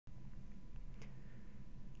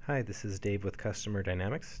Hi, this is Dave with Customer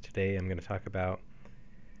Dynamics. Today I'm going to talk about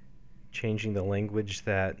changing the language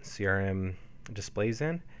that CRM displays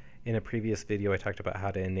in. In a previous video I talked about how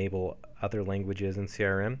to enable other languages in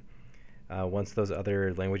CRM. Once those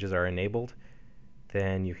other languages are enabled,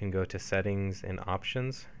 then you can go to Settings and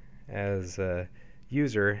Options as a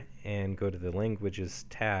user and go to the Languages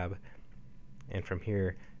tab, and from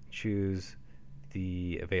here choose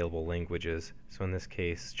the available languages. So in this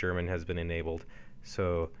case German has been enabled,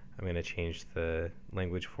 so I'm going to change the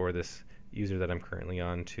language for this user that I'm currently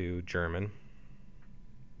on to German.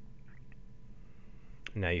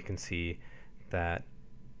 Now you can see that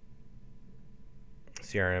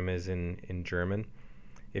CRM is in German.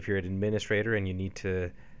 If you're an administrator and you need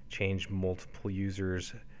to change multiple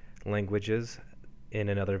users' languages, in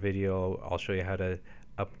another video I'll show you how to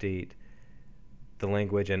update the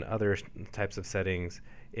language and other types of settings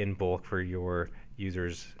in bulk for your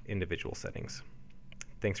users' individual settings.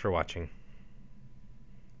 Thanks for watching.